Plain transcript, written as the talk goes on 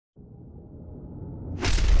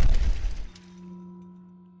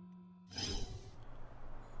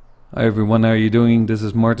Hi everyone, how are you doing? This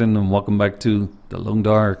is Martin and welcome back to The Long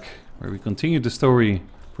Dark, where we continue the story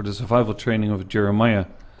for the survival training of Jeremiah.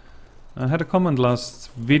 I had a comment last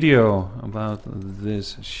video about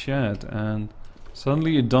this shed and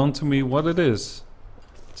suddenly it dawned to me what it is.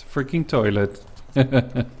 It's a freaking toilet.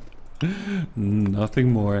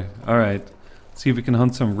 Nothing more. Alright, let's see if we can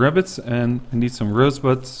hunt some rabbits, and I need some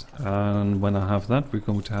rosebuds, and when I have that we're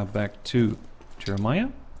going to head back to Jeremiah.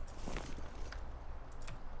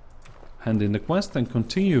 Hand in the quest and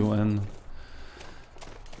continue, and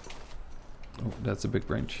oh, that's a big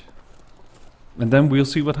branch. And then we'll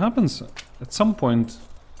see what happens. At some point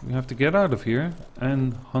we have to get out of here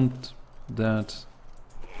and hunt that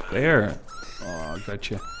bear. Oh,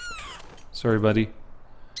 gotcha. Sorry, buddy.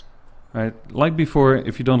 Alright, like before,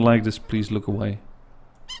 if you don't like this, please look away.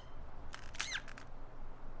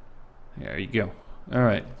 There you go.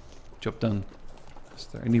 Alright, job done. Is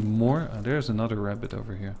there any more? Oh, there's another rabbit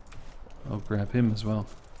over here. I'll grab him as well,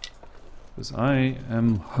 because I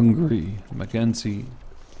am hungry. Mackenzie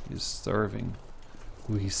is starving.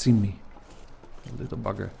 Oh, he's seen me, a little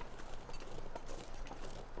bugger.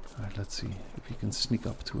 Alright, let's see if you can sneak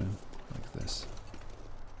up to him like this.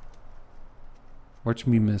 Watch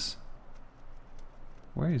me miss.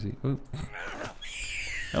 Where is he? Oh.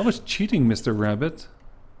 I was cheating, Mr. Rabbit.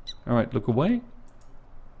 Alright, look away.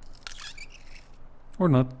 Or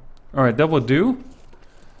not. Alright, that will do.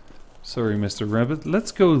 Sorry, Mr. Rabbit.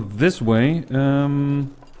 Let's go this way. I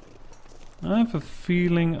have a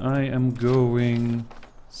feeling I am going...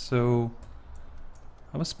 So...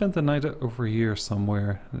 I will spend the night over here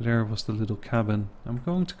somewhere. There was the little cabin. I'm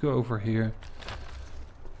going to go over here.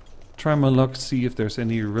 Try my luck, see if there's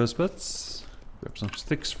any rosebuds. Grab some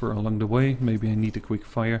sticks for along the way. Maybe I need a quick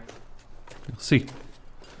fire. We'll see.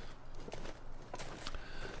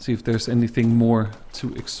 See if there's anything more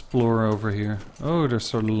to explore over here. Oh, there's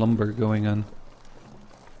sort of lumber going on.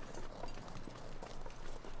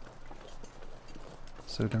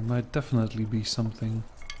 So there might definitely be something.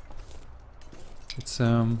 It's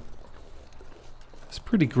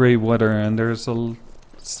pretty grey weather, and there's it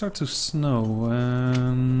starts to snow,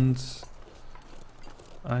 and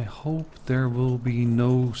I hope there will be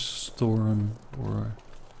no storm, or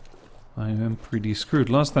I am pretty screwed.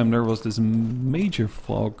 Last time there was this major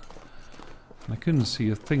fog and I couldn't see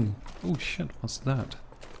a thing. Oh shit, what's that?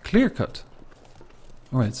 Clear cut!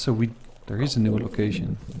 Alright, so there is a new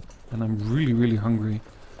location and I'm really hungry.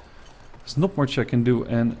 There's not much I can do,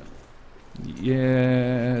 and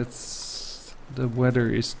yeah, the weather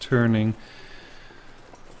is turning.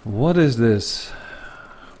 What is this?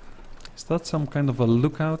 Is that some kind of a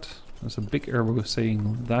lookout? There's a big arrow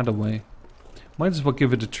saying that away. Might as well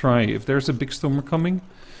give it a try. If there's a big storm coming,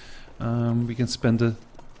 we can spend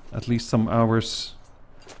at least some hours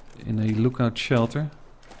in a lookout shelter.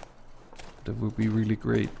 That would be really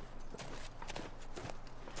great.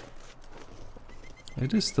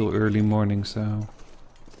 It is still early morning, so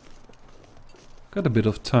got a bit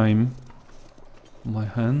of time on my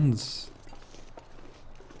hands.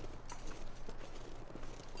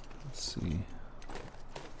 Let's see.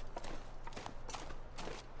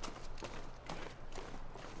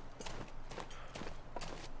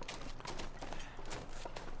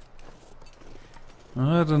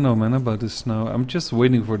 I don't know, man, about this snow. I'm just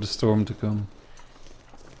waiting for the storm to come.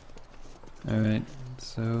 Alright,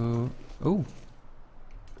 so... Oh!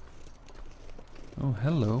 Oh,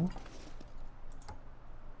 hello.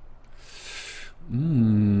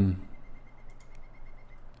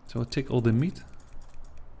 So I'll take all the meat.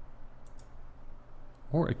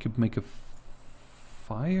 Or I could make a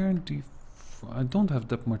fire. I don't have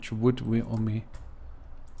that much wood on me.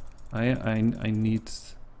 I need...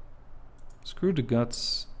 Screw the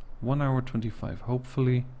guts. 1 hour 25.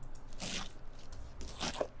 Hopefully.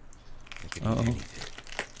 Uh-oh.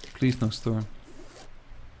 Please no storm.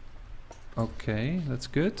 Okay, that's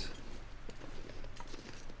good.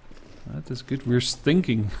 That is good. We're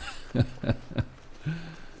stinking.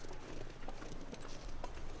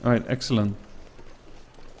 Alright, excellent.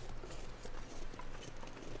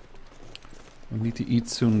 We need to eat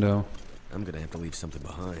soon though. I'm gonna have to leave something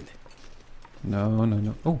behind.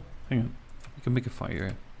 No. Oh, hang on. We can make a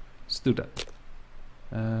fire. Let's do that.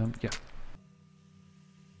 Yeah.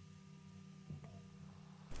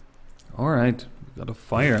 Alright, we got a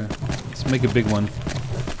fire. Let's make a big one.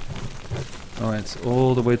 Alright, it's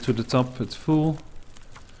all the way to the top. It's full.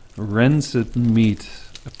 Rancid meat.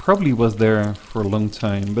 It probably was there for a long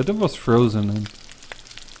time, but it was frozen and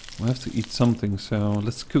we'll have to eat something. So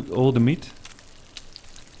let's cook all the meat.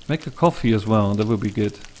 Make a coffee as well, that would be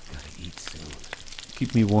good. Gotta eat soon.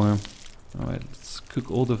 Keep me warm. Alright, let's cook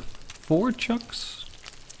all the 4 chucks.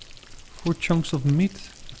 4 chunks of meat?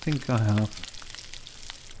 I think I have.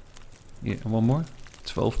 Yeah, one more.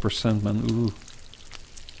 12%, man. Ooh.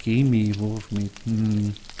 Gamey wolf meat.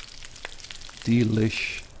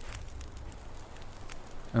 Delish.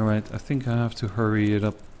 Alright, I think I have to hurry it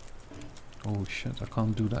up. Oh shit, I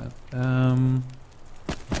can't do that.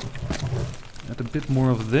 Add a bit more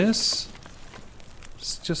of this.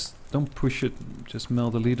 Just don't push it. Just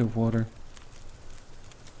melt a liter of water.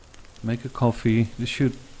 Make a coffee. This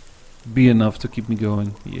should be enough to keep me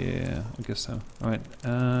going. Yeah, I guess so. Alright,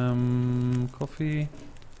 coffee.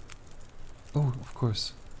 Oh, of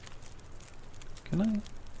course. Can I?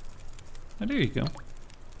 Oh, there you go.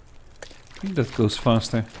 I think that goes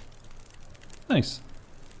faster. Nice.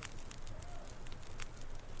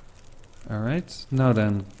 Alright, now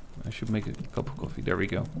then. I should make a cup of coffee. There we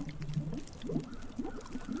go.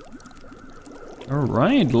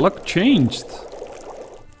 Alright, luck changed.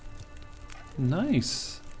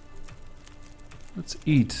 Nice. Let's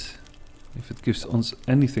eat. If it gives us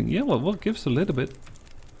anything. Yeah, well, it gives a little bit.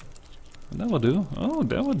 That will do. Oh,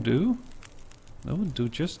 that would do. That would do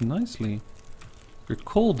just nicely. We're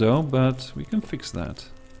cold though, but we can fix that.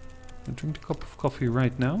 I drink a cup of coffee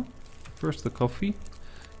right now. First the coffee.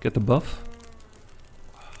 Get the buff.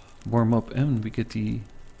 Warm up and we get the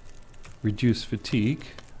reduced fatigue.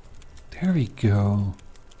 There we go.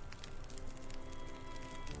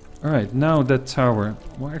 Alright, now that tower.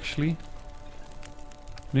 Well, actually...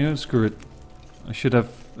 yeah, screw it. I should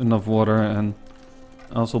have enough water and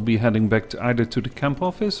I'll also be heading back to either to the camp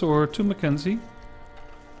office or to Mackenzie.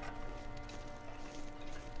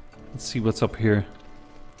 Let's see what's up here.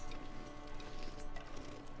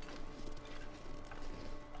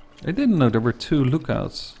 I didn't know there were 2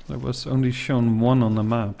 lookouts. There was only shown 1 on the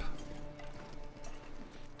map.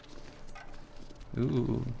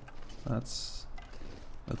 Ooh, that's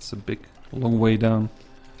a big, long way down.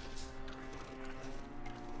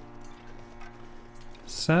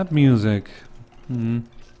 Sad music.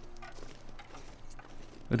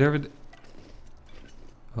 Whatever.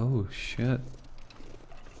 Oh shit.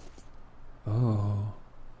 Oh,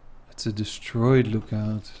 it's a destroyed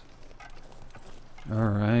lookout.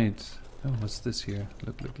 Alright. Oh, what's this here?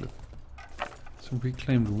 Look. Some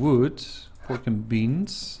reclaimed wood. Pork and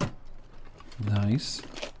beans. Nice.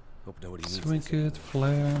 Swinket,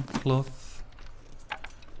 flare, cloth.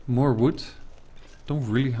 More wood. Don't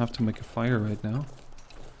really have to make a fire right now.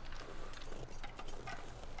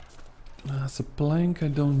 That's a plank I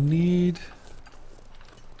don't need.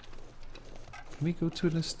 Can we go to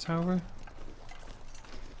this tower?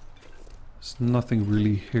 There's nothing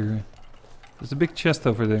really here. There's a big chest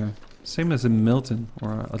over there. Same as in Milton.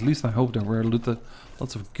 Or at least I hope there were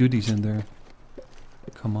lots of goodies in there.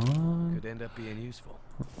 Come on. Could end up being useful.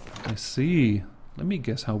 I see. Let me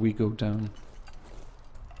guess how we go down.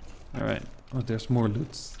 Alright. Oh, there's more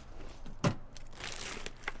loot.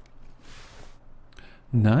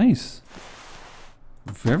 Nice.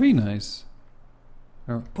 Very nice.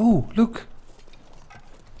 Oh, look.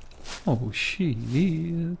 Oh, shit.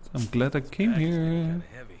 I'm glad I came here.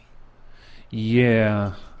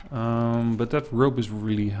 Yeah. But that rope is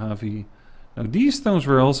really heavy. Now, these stones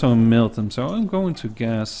were also in Milton, so I'm going to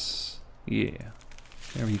guess... yeah.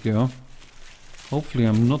 There we go. Hopefully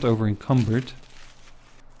I'm not over encumbered.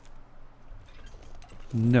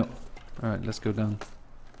 No. Alright, let's go down.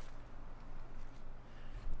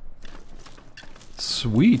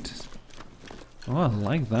 Sweet. Oh, I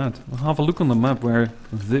like that. I'll have a look on the map where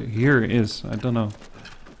here is. I don't know.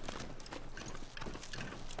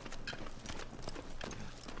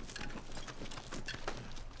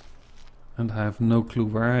 And I have no clue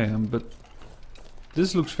where I am, but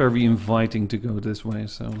this looks very inviting to go this way,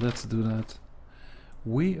 so let's do that.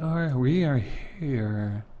 We are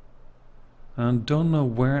here. I don't know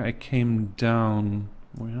where I came down.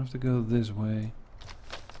 We have to go this way.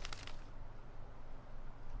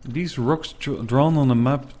 These rocks drawn on the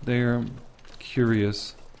map, they're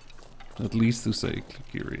curious. At least to say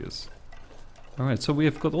curious. Alright, so we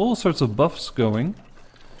have got all sorts of buffs going.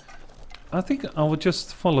 I think I will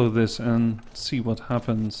just follow this and see what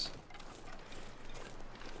happens.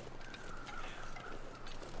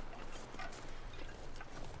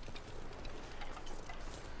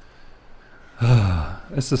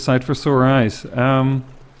 It's a sight for sore eyes.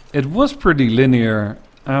 It was pretty linear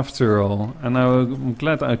after all, and I'm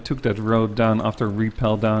glad I took that road down after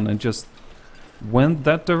repel down and just went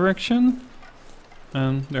that direction.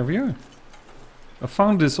 And there we are. I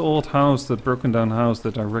found this old house, that broken down house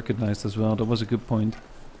that I recognized as well. That was a good point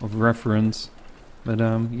of reference. But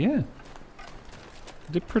yeah.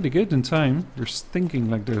 Did pretty good in time. You're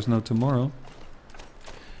stinking like there's no tomorrow.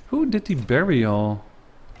 Who did the burial?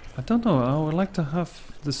 I don't know. I would like to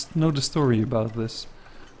have know the story about this.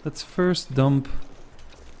 Let's first dump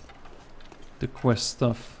the quest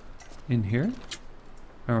stuff in here.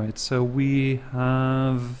 Alright, so we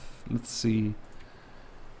have... Let's see.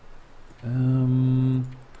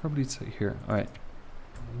 Probably it's here. Alright.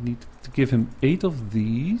 We need to give him 8 of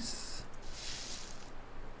these.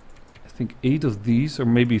 I think 8 of these, or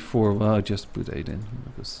maybe 4. Well, I just put 8 in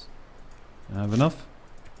because I have enough.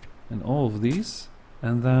 And all of these.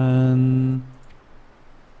 And then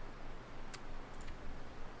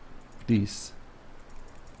these.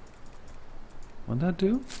 Won't that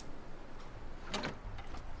do?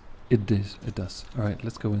 It does. It does. All right,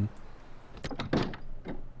 let's go in.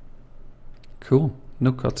 Cool.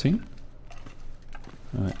 No cutscene.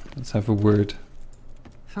 All right, let's have a word.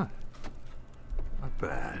 Huh. Not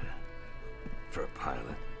bad for a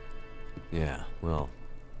pilot. Yeah, well,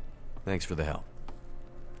 thanks for the help.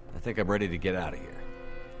 I think I'm ready to get out of here.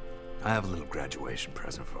 I have a little graduation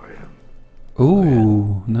present for you.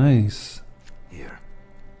 Oh, nice. Here.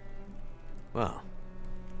 Wow.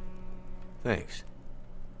 Thanks.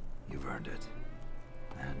 You've earned it.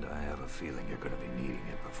 And I have a feeling you're going to be needing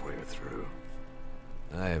it before you're through.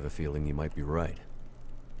 I have a feeling you might be right.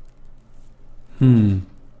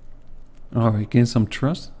 Alright, gain some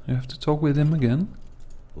trust. You have to talk with him again.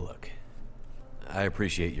 Look, I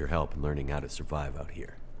appreciate your help in learning how to survive out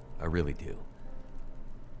here. I really do.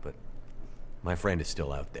 But my friend is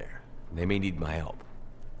still out there. And they may need my help.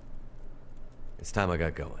 It's time I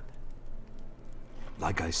got going.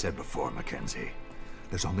 Like I said before, Mackenzie,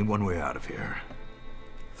 there's only one way out of here.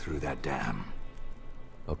 Through that dam.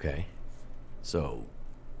 Okay. So,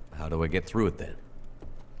 how do I get through it then?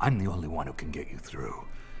 I'm the only one who can get you through.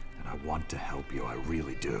 And I want to help you, I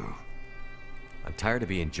really do. I'm tired of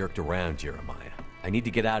being jerked around, Jeremiah. I need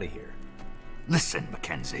to get out of here. Listen,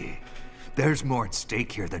 Mackenzie. There's more at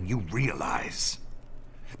stake here than you realize.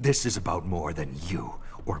 This is about more than you,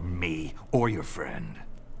 or me, or your friend.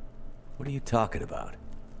 What are you talking about?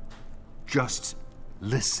 Just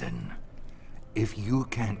listen. If you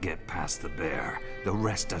can't get past the bear, the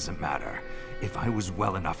rest doesn't matter. If I was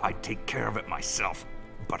well enough, I'd take care of it myself.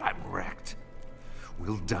 But I'm wrecked.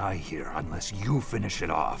 We'll die here unless you finish it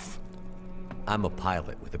off. I'm a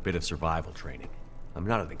pilot with a bit of survival training. I'm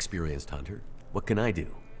not an experienced hunter. What can I do?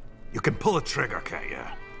 You can pull a trigger, can't you?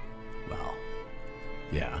 Well,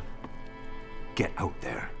 yeah. Get out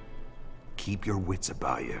there. Keep your wits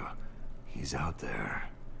about you. He's out there,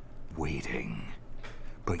 waiting.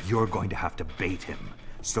 But you're going to have to bait him,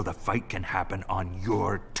 so the fight can happen on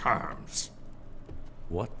your terms.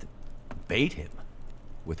 What? Bait him?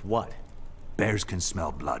 With what? Bears can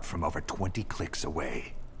smell blood from over 20 clicks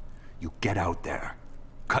away. You get out there,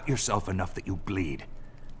 cut yourself enough that you bleed,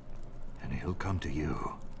 and he'll come to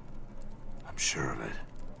you. I'm sure of it.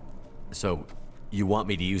 So, you want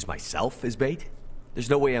me to use myself as bait? There's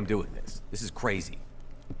no way I'm doing this. This is crazy.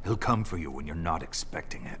 He'll come for you when you're not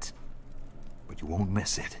expecting it. But you won't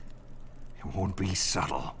miss it. It won't be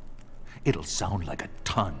subtle. It'll sound like a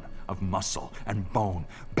ton of muscle and bone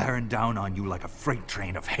bearing down on you like a freight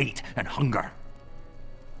train of hate and hunger.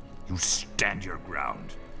 You stand your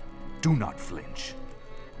ground. Do not flinch.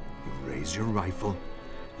 You raise your rifle,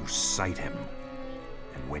 you sight him,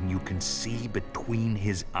 and when you can see between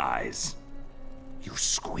his eyes, you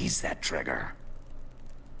squeeze that trigger.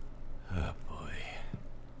 Oh boy.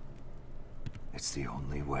 It's the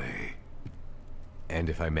only way. And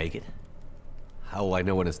if I make it? How will I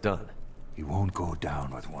know when it's done? He won't go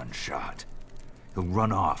down with one shot. He'll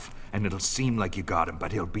run off, and it'll seem like you got him,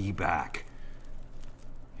 but he'll be back.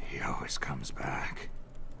 He always comes back.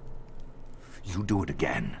 You do it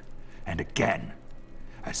again, and again.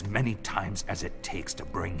 As many times as it takes to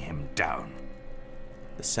bring him down.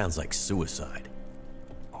 This sounds like suicide.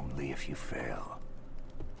 Only if you fail.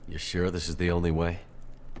 You sure this is the only way?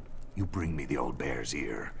 You bring me the old bear's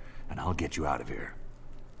ear, and I'll get you out of here.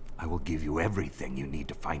 I will give you everything you need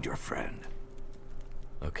to find your friend.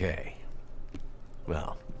 Okay.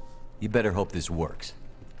 Well, you better hope this works.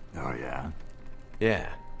 Oh, yeah? Yeah.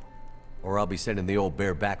 Or I'll be sending the old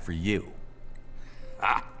bear back for you.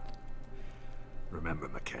 Ah! Remember,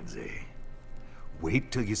 Mackenzie.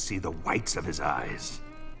 Wait till you see the whites of his eyes.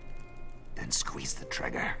 Then squeeze the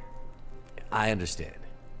trigger. I understand.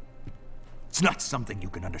 It's not something you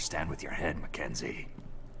can understand with your head, Mackenzie.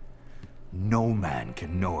 No man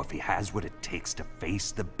can know if he has what it takes to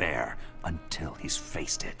face the bear until he's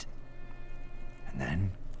faced it. And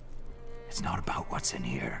then, it's not about what's in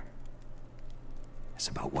here. It's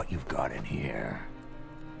about what you've got in here.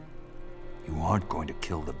 You aren't going to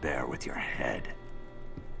kill the bear with your head.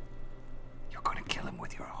 You're going to kill him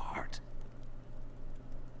with your heart.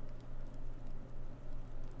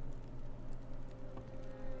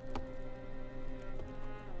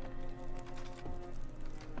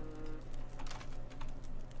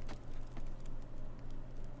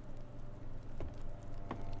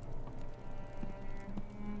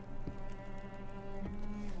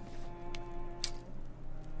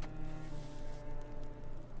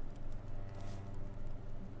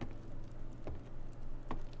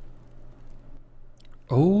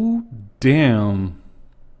 Oh, damn.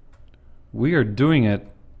 We are doing it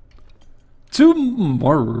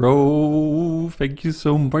tomorrow. Thank you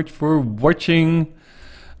so much for watching.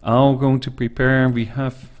 I'm going to prepare. We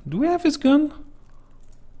have... Do we have his gun?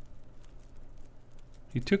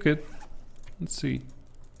 He took it. Let's see.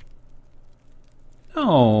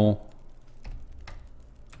 No.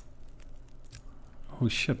 Oh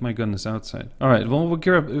shit, my gun is outside. Alright, well, we'll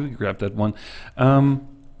grab that one.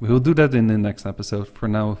 We'll do that in the next episode. For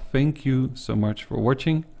now, thank you so much for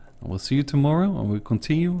watching. And we'll see you tomorrow, and we'll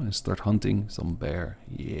continue and start hunting some bear.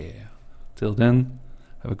 Yeah. Till then,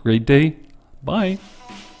 have a great day. Bye.